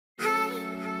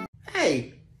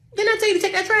Hey, didn't I tell you to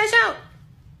take that trash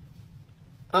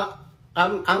out?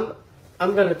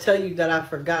 I'm gonna tell you that I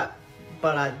forgot,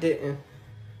 but I didn't.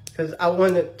 Because I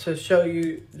wanted to show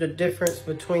you the difference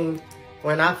between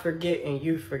when I forget and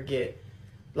you forget.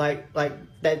 Like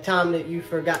that time that you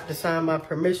forgot to sign my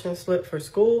permission slip for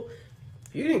school,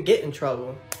 you didn't get in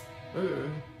trouble.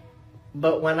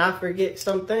 But when I forget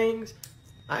some things,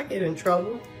 I get in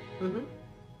trouble.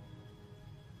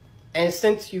 And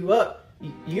since you up,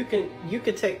 you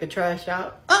can take the trash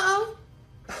out. Uh-oh.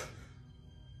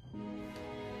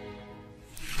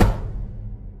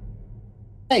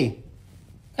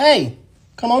 Hey,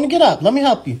 come on and get up. Let me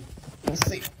help you. Let's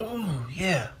see. Oh,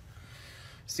 yeah.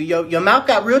 See, your mouth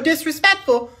got real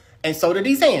disrespectful, and so did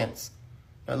these hands.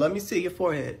 Now, let me see your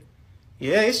forehead.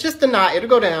 Yeah, it's just a knot. It'll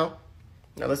go down.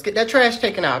 Now, let's get that trash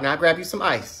taken out, and I'll grab you some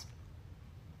ice.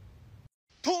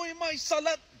 Toy my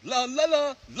salad, la la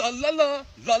la, la la la,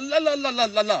 la la la la la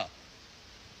la la.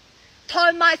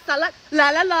 Toy my salad, la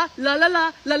la la, la la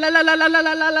la, la la la la la la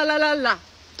la la la la la.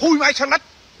 Toy my salad,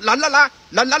 la la la,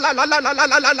 la la la la la la la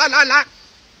la la la la.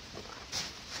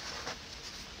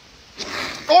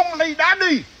 Only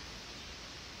daddy.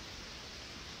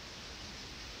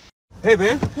 Hey,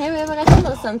 man. Hey, babe, I got a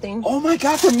little something. Oh, my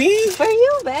God, for me? For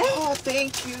you, babe. Oh,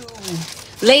 thank you.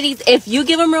 Ladies, if you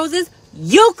give them roses,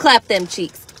 you clap them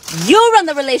cheeks. You run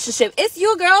the relationship. It's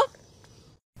you, girl.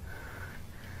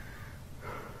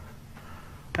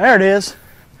 There it is.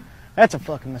 That's a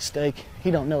fucking mistake. He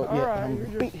don't know it yet. Right, I'm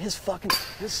gonna beat his fucking...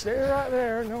 Just stay right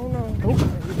there. No.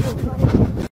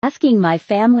 Nope. Asking my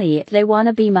family if they want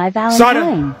to be my Valentine.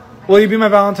 Sada, will you be my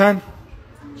Valentine?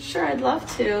 Sure, I'd love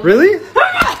to. Really?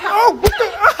 Oh, what the?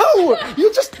 Ow!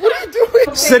 You just, what are you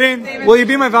doing? Sit in. Will you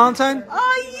be my Valentine?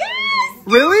 Oh, yes!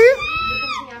 Really?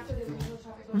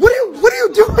 What are you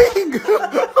doing?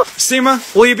 Seema,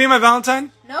 will you be my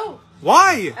Valentine? No.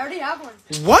 Why? I already have one.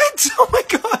 What? Oh my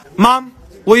God. Mom,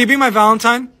 will you be my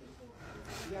Valentine?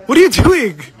 What are you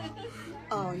doing?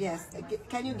 Oh, yes.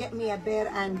 Can you get me a beer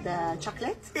and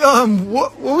chocolate?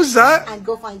 What was that? And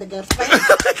go find the girlfriend.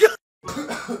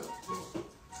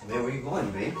 Man, where you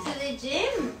going, babe? To the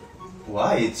gym.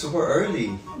 Why? It's super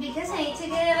early. Because I need to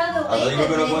get it out of the way. I thought you were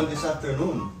going to go this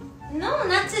afternoon. No,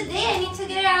 not today. I need to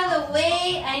get it out of the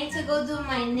way. I need to go do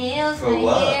my nails, For my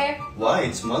what? hair. Why?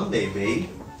 It's Monday, babe.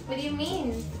 What do you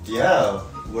mean? Yeah.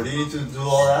 What do you need to do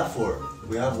all that for?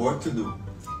 We have work to do.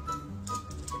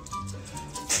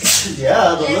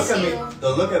 Yeah, don't look at me.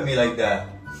 Don't look at me like that.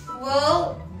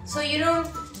 Well, so you don't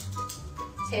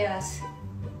say us.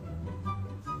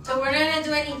 So we're not gonna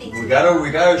do anything. We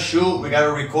gotta shoot. We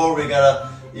gotta record. We gotta,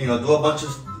 do a bunch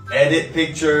of edit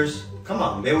pictures. Come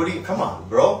on, babe. Come on,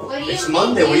 bro. What do you it's mean?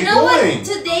 Monday. Where You you know going? what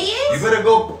today is? You better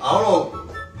go. I don't know.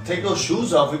 Take those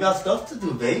shoes off. We got stuff to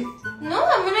do, babe. No,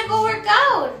 I'm gonna go work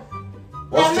out.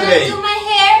 What's I'm today? gonna do my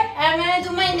hair and I'm gonna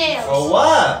do my nails. For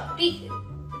what?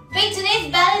 Wait, today's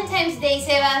Valentine's Day,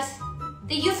 Sebas.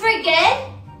 Did you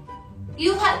forget?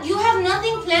 You have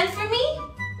nothing planned for me?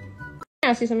 Can I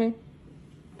ask you something?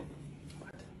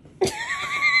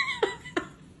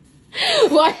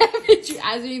 Why haven't you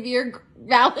asked me to be your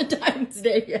Valentine's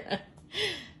Day yet?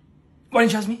 Why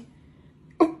didn't you ask me?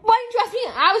 Why didn't you ask me?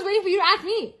 I was waiting for you to ask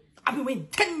me. I've been waiting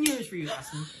 10 years for you to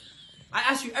ask me. I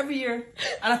ask you every year,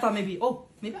 and I thought maybe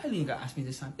Eileen got to ask me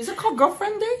this time. Is it called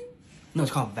Girlfriend Day? No,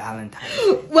 it's called Valentine's.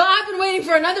 Well, I've been waiting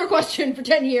for another question for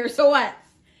 10 years, so what?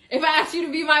 If I ask you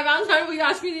to be my Valentine, will you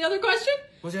ask me the other question?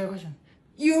 What's the other question?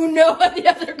 You know what the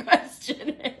other question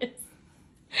is.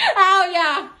 Oh,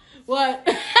 yeah. What?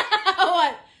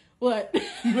 What?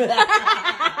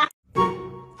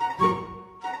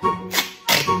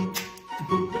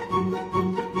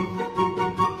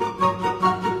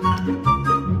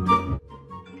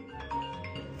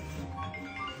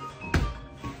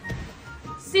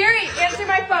 Siri, answer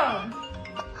my phone.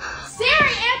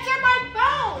 Siri, answer my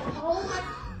phone. Oh my.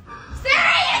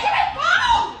 Siri, answer my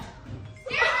phone.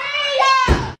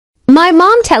 Siri! My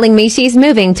mom telling me she's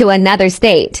moving to another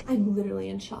state. I'm literally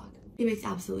in shock. It makes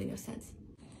absolutely no sense.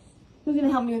 Who's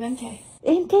gonna help me with MK?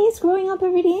 MK is growing up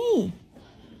every day.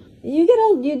 You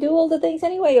do all the things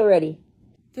anyway already.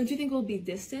 Don't you think we'll be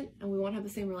distant and we won't have the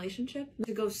same relationship?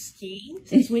 To go skiing?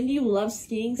 Since when do you love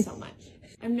skiing so much?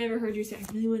 I've never heard you say, I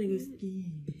really want to go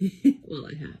skiing. Well,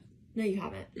 I have. No, you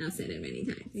haven't. I've said it many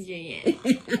times. Yeah.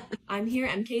 I'm here,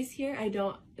 MK's here.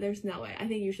 There's no way. I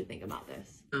think you should think about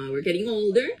this. We're getting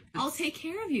older. I'll take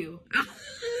care of you.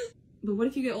 But what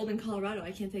if you get old in Colorado? I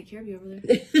can't take care of you over there.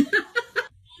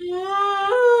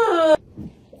 I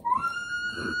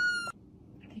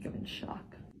think I'm in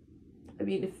shock. I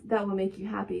mean, if that will make you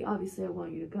happy, obviously I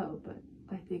want you to go, but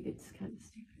I think it's kind of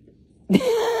stupid.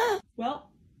 Well,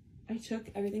 I took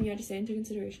everything you had to say into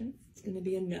consideration. It's gonna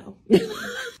be a no.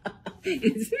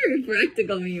 It's very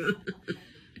practical, Mima.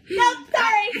 No,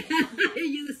 sorry. Are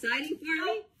you deciding for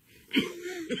me?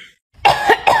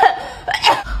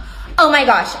 Oh my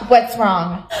gosh, what's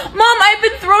wrong? Mom, I've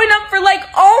been throwing up for like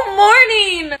all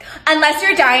morning. Unless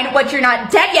you're dying, but you're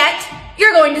not dead yet,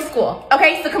 you're going to school.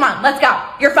 Okay, so come on, let's go.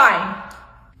 You're fine.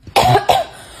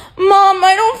 Mom,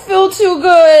 I don't feel too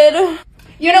good.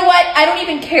 You know what? I don't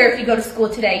even care if you go to school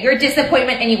today. You're a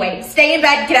disappointment anyway. Stay in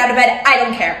bed, get out of bed. I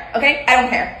don't care, okay? I don't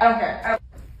care. I don't care.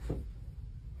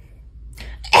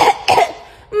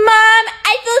 Mom,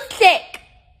 I feel sick.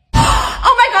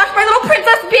 Oh my gosh, my little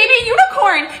princess baby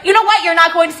unicorn. You know what? You're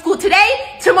not going to school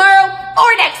today, tomorrow,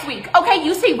 or next week. Okay,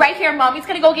 you stay right here. Mommy's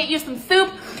gonna go get you some soup,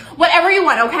 whatever you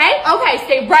want, okay? Okay,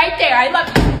 stay right there. I love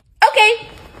you. Okay.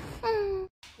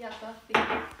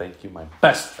 Thank you, my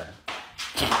best friend.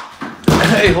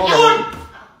 Hey, hold on.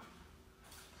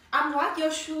 I'm what?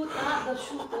 Your shoe, the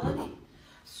shoe dirty.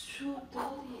 Shoe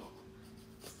dirty.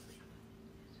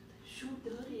 Shoe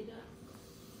dirty.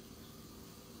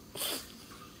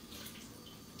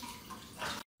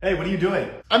 Hey, what are you doing?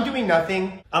 I'm doing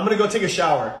nothing. I'm gonna go take a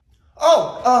shower.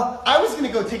 Oh, I was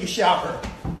gonna go take a shower.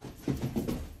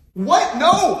 What?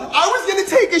 No! I was gonna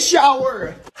take a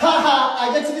shower! Haha,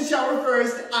 I got to the shower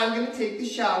first. I'm gonna take the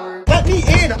shower. Let me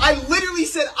in! I literally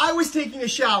said I was taking a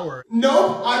shower.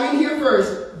 Nope, I'm in here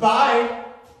first. Bye.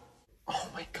 Oh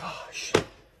my gosh.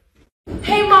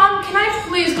 Hey Mom, can I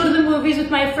please go to the movies with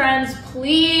my friends,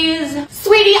 please?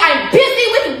 Sweetie, I'm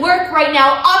busy with work right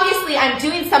now. Obviously, I'm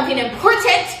doing something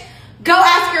important. Go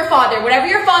ask your father. Whatever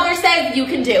your father says, you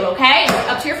can do, okay?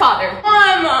 Up to your father.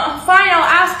 Mom, fine, I'll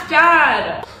ask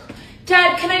Dad.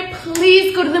 Dad, can I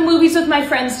please go to the movies with my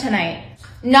friends tonight?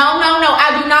 No,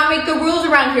 I do not make the rules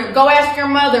around here. Go ask your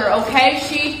mother, okay?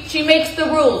 She makes the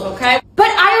rules, okay? But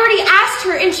I already asked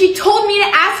her and she told me to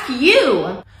ask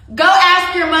you. Go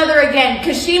ask your mother again,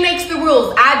 because she makes the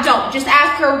rules. I don't. Just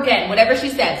ask her again, whatever she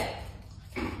says.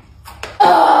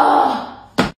 Ugh.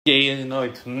 Yeah, no,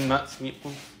 it's not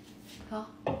snipples. Huh?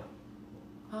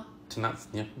 Huh? It's not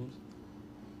snipples.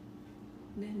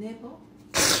 Nipple?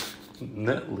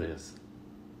 Netless.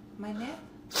 My neck?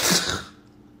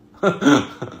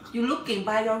 You looking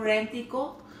by your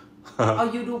renticle? Or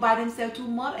you do by themselves too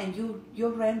much and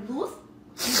your rent loose?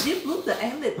 You did look the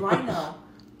ended right now.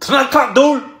 It's not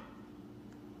cartoon!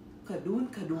 Kadun.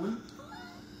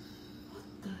 What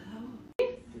the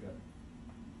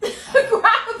hell?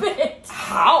 Grab it!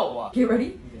 How? Get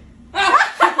ready?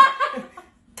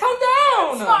 Calm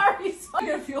down! Sorry. I'm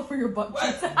gonna feel for your butt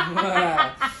cheeks.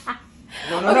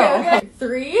 No. Okay.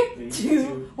 3,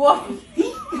 2, 1.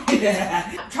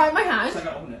 Try my hand. So I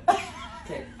gotta open it.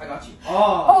 Okay, I got you.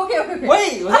 Oh, okay.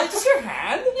 Wait, was that just your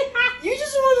hand? Yeah. You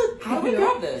just wanted. How do we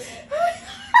grab this?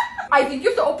 I think you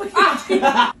have to open it.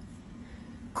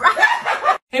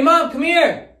 Hey, Mom, come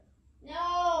here.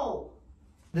 No.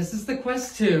 This is the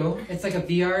Quest 2. It's like a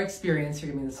VR experience.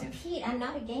 Here, give me this hand. Pete, I'm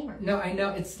not a gamer. No, I know.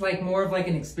 It's like more of like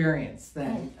an experience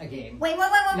than a game. Wait.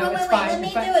 No, it's fine, Let me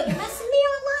it's do fine. it. You're messing me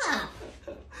all up.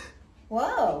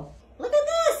 Whoa. Look at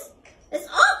this. It's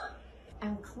up.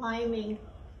 I'm climbing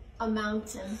a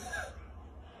mountain.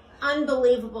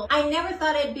 Unbelievable. I never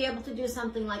thought I'd be able to do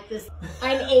something like this.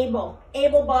 I'm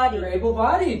able-bodied. You're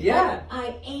able-bodied, yeah.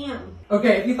 I am.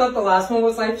 Okay, if you thought the last one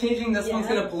was life-changing, this one's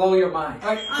gonna blow your mind.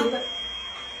 All right,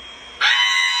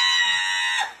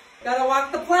 gotta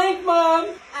walk the plank, Mom.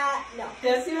 No.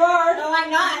 Yes, you are. No,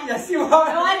 I'm not. Yes, you are.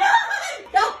 No, I'm not.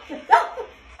 No.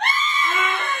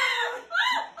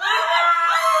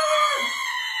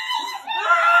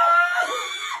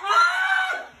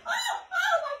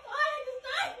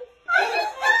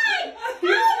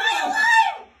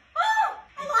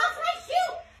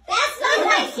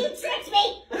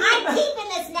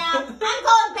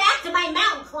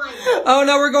 Oh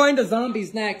no, we're going to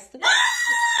zombies next.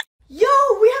 Yo,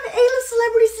 we have A-list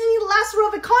celebrities sitting in the last row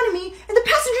of economy, and the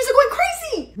passengers are going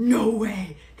crazy! No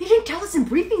way! They didn't tell us in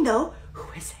briefing, though. Who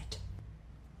is it?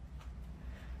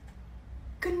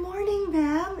 Good morning,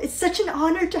 ma'am. It's such an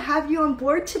honor to have you on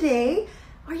board today.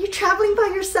 Are you traveling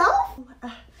by yourself?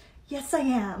 Yes, I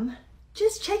am.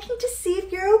 Just checking to see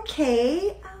if you're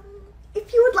okay.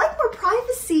 If you would like more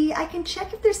privacy, I can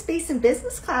check if there's space in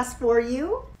business class for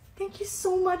you. Thank you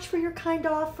so much for your kind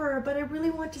offer, but I really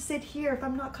want to sit here if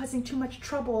I'm not causing too much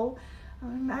trouble.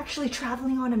 I'm actually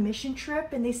traveling on a mission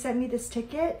trip and they sent me this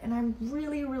ticket and I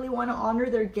really want to honor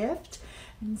their gift.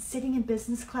 And sitting in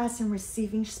business class and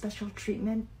receiving special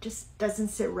treatment just doesn't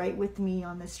sit right with me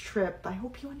on this trip. I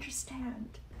hope you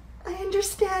understand. I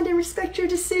understand and respect your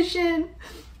decision.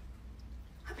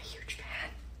 I'm a huge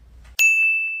fan.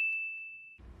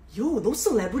 Yo, those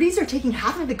celebrities are taking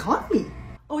half of the economy.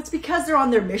 Oh, it's because they're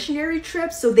on their missionary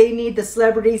trips, so they need the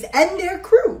celebrities and their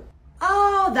crew.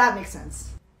 Oh, that makes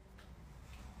sense.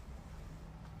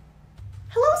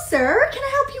 Hello, sir. Can I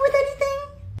help you with anything?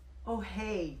 Oh,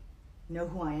 hey. Know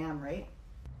who I am, right?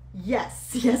 Yes,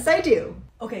 yes I do.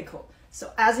 Okay, cool.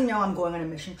 So as you know, I'm going on a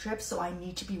mission trip, so I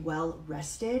need to be well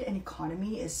rested, and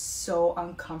economy is so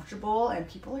uncomfortable and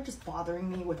people are just bothering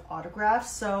me with autographs,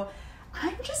 so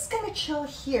I'm just gonna chill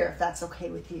here if that's okay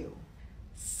with you.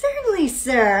 Certainly,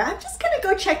 sir. I'm just gonna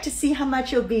go check to see how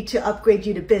much it'll be to upgrade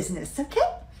you to business, okay?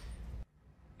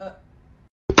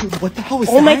 What the hell is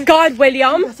that? Oh my god,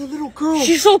 William! That's a little girl.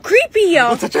 She's so creepy!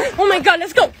 Oh my god,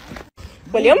 let's go!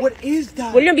 William? What is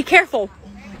that? William, be careful!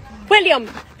 William!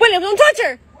 William, don't touch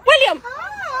her! William!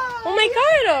 Oh my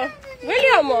god!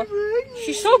 William!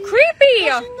 She's so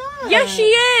creepy! Yes, she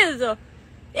is!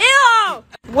 Ew!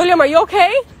 William, are you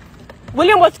okay?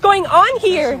 William, what's going on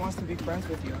here? She wants to be friends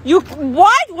with you. You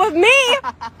what? With me?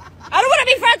 I don't want to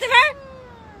be friends with her!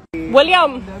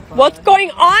 William, what's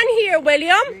going on here,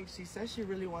 William? She says she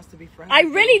really wants to be friends. I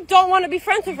really don't want to be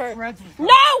friends with her.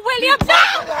 No, William,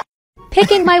 no!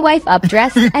 Picking my wife up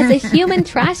dressed as a human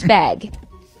trash bag.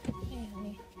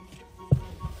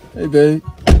 Hey, babe.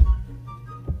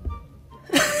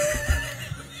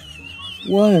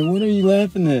 What? What are you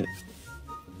laughing at?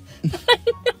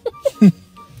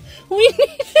 We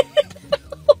need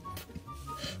help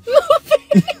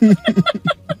moving.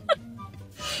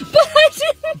 But I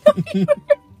didn't know you were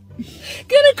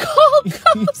gonna call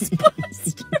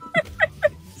Ghostbusters.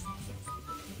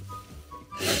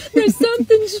 There's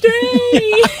something strange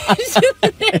in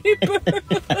the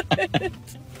neighborhood.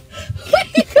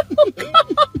 Oh God.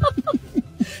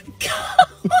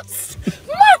 Ghost!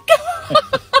 My God!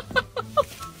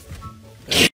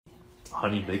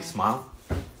 Honey, big smile.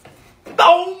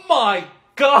 Oh my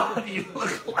God, you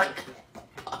look like...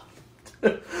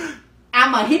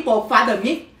 I'm a hippo father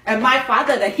meat, and my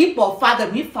father the hippo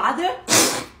father meat father.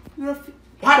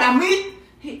 Father meat?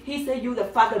 He said you the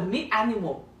father meat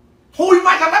animal. Thôi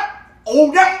mai thằng đất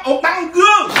ồ đăng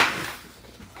gương.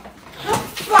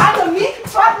 Father meat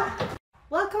father.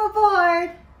 Welcome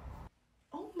aboard.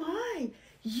 Oh my,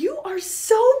 you are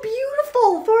so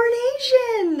beautiful for an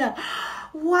Asian.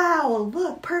 Wow,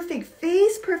 look, perfect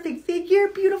face, perfect figure,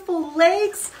 beautiful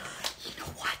legs. You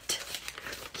know what?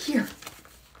 Here.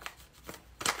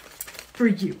 For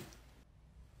you.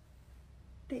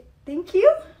 Thank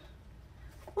you.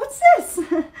 What's this?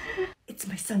 It's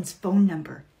my son's phone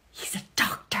number. He's a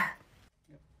doctor.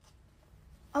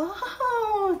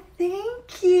 Oh,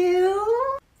 thank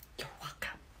you. You're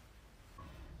welcome.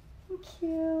 Thank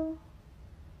you.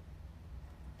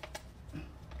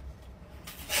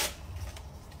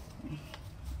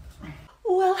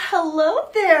 Well, hello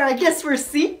there. I guess we're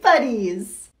seat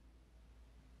buddies.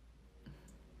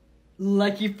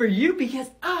 Lucky for you, because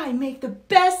I make the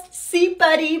best seat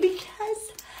buddy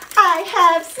because I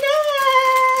have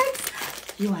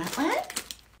snacks. You want one?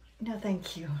 No,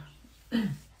 thank you.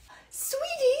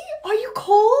 Sweetie, are you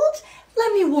cold?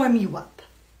 Let me warm you up.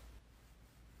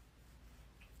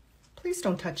 Please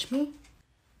don't touch me.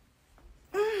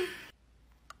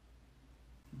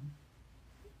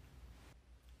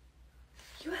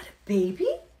 You had a baby?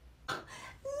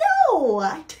 No,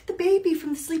 I took the baby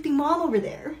from the sleeping mom over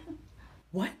there.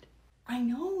 What? I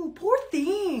know, poor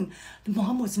thing. The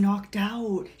mom was knocked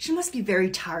out. She must be very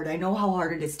tired. I know how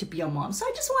hard it is to be a mom, so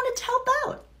I just wanted to help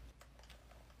out.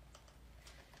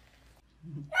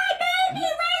 My baby,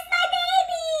 where's my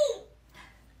baby?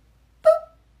 Boop.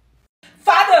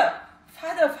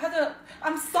 Father,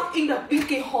 I'm stuck in the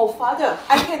big hole, Father.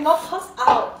 I cannot pass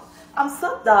out. I'm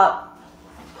stuck up.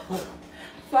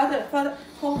 Father,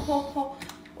 hold.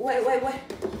 Wait. I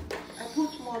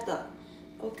put water.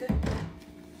 Okay.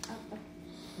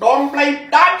 Don't play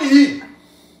daddy.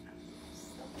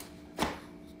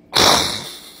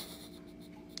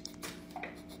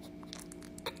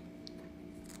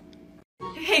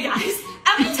 Hey guys,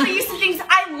 I'm gonna tell you some things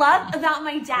I love about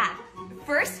my dad.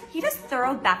 First, he does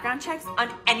thorough background checks on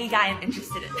any guy I'm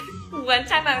interested in. One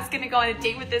time I was gonna go on a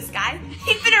date with this guy.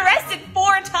 He'd been arrested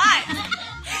 4 times.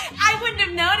 I wouldn't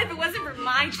have known if it wasn't for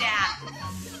my dad.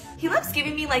 He loves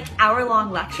giving me like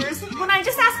hour-long lectures when I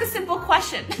just ask a simple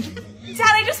question.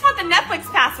 Dad, I just want the Netflix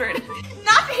password,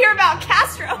 not to hear about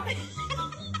Castro.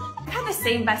 I've had the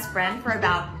same best friend for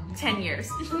about 10 years.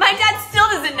 My dad still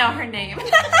doesn't know her name.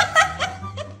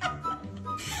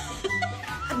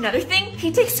 Another thing,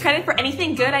 he takes credit for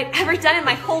anything good I've ever done in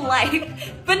my whole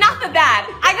life, but not the bad.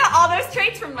 I got all those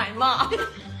traits from my mom.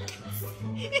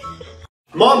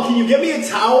 Mom, can you get me a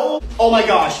towel? Oh my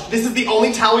gosh, this is the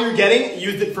only towel you're getting?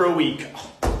 Used it for a week.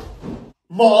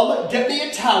 Mom, get me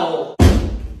a towel.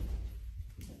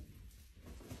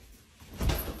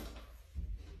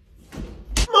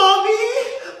 Mommy,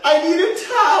 I need a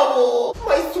towel.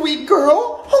 My sweet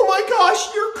girl. Oh my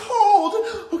gosh, you're cold.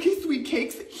 Okay, sweet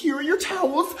cakes, here are your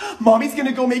towels. Mommy's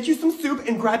gonna go make you some soup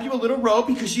and grab you a little robe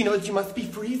because she knows you must be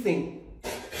freezing.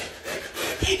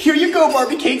 Here you go,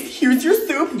 Barbie cakes. Here's your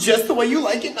soup, just the way you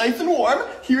like it, nice and warm.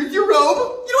 Here's your robe.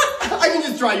 You know what? I can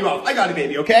just dry you off. I got it,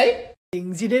 baby, okay?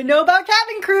 Things you didn't know about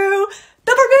cabin crew.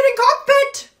 The forbidden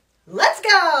cockpit. Let's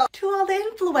go! To all the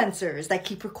influencers that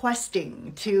keep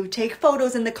requesting to take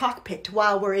photos in the cockpit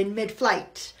while we're in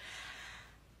mid-flight.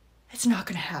 It's not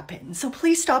gonna happen, so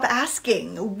please stop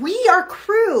asking. We are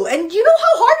crew, and you know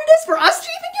how hard it is for us to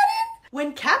even get in?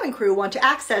 When cabin crew want to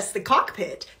access the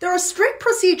cockpit, there are strict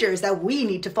procedures that we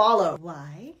need to follow.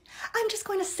 Why? I'm just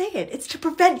going to say it. It's to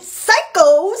prevent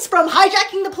psychos from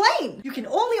hijacking the plane. You can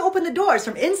only open the doors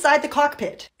from inside the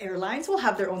cockpit. Airlines will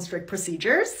have their own strict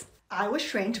procedures. I was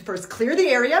trained to first clear the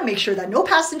area, make sure that no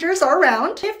passengers are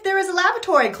around. If there is a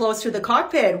lavatory close to the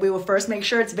cockpit, we will first make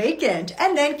sure it's vacant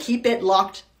and then keep it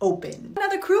locked open.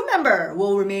 Another crew member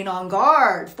will remain on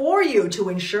guard for you to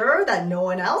ensure that no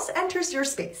one else enters your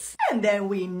space. And then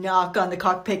we knock on the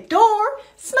cockpit door,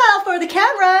 smile for the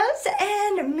cameras,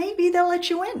 and maybe they'll let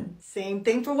you in. Same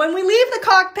thing for when we leave the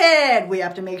cockpit. We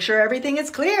have to make sure everything is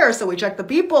clear, so we check the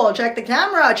people, check the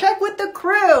camera, check with the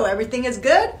crew. Everything is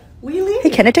good. We leave. Hey,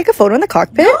 can I take a photo in the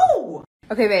cockpit? No!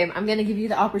 Okay, babe, I'm gonna give you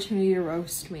the opportunity to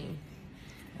roast me.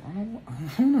 I don't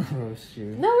want to roast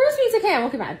you. No, roast me is okay. I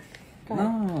won't get mad. Go ahead.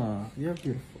 No, you're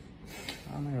beautiful.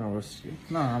 I'm not gonna roast you.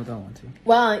 No, I don't want to.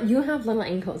 Well, you have little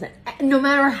ankles. And no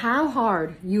matter how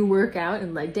hard you work out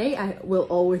in leg day, I will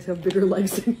always have bigger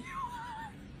legs than you.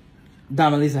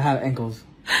 Damn, at least I have ankles.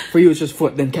 For you, it's just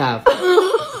foot, then calf.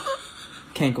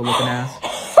 Cankle looking ass.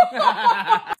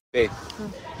 Babe,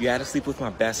 you had to sleep with my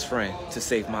best friend to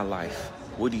save my life.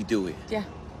 Would you do it? Yeah.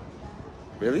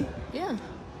 Really? Yeah.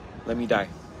 Let me die.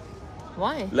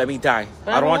 Why? Let me die.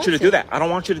 But I don't want you to do that. I don't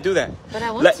want you to do that. But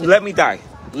I want to. Let me die.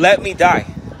 Let me die.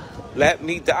 Let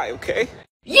me die, okay?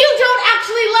 You don't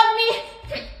actually love me!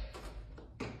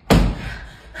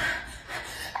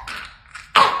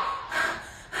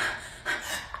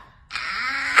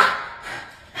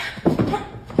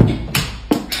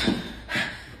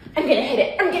 I'm gonna hit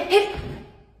it. I'm gonna hit it.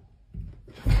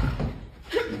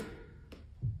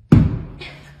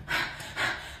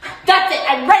 That's it.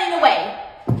 I'm running away.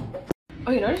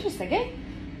 Oh, you know what I was just thinking?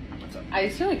 I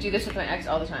used to like do this with my ex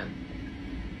all the time.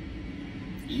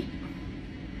 Eat?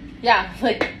 Yeah,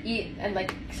 like eat and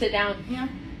like sit down. Yeah.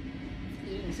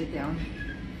 Eat and sit down.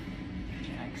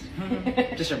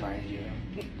 Ex. Just reminded you.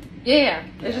 Yeah.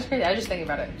 It's just crazy. I was just thinking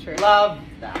about it. It's weird. Love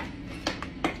that.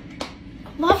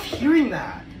 Love hearing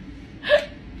that.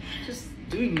 Just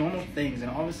doing normal things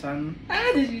and all of a sudden,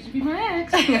 this used to be my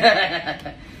ex.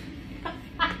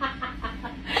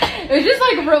 It just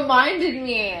like reminded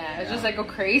me. It was just like a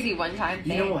crazy one time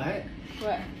thing. You know what?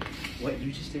 What? What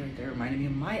you just did right there reminded me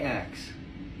of my ex.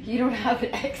 You don't have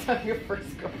an ex on your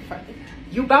first girlfriend.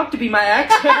 You about to be my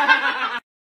ex?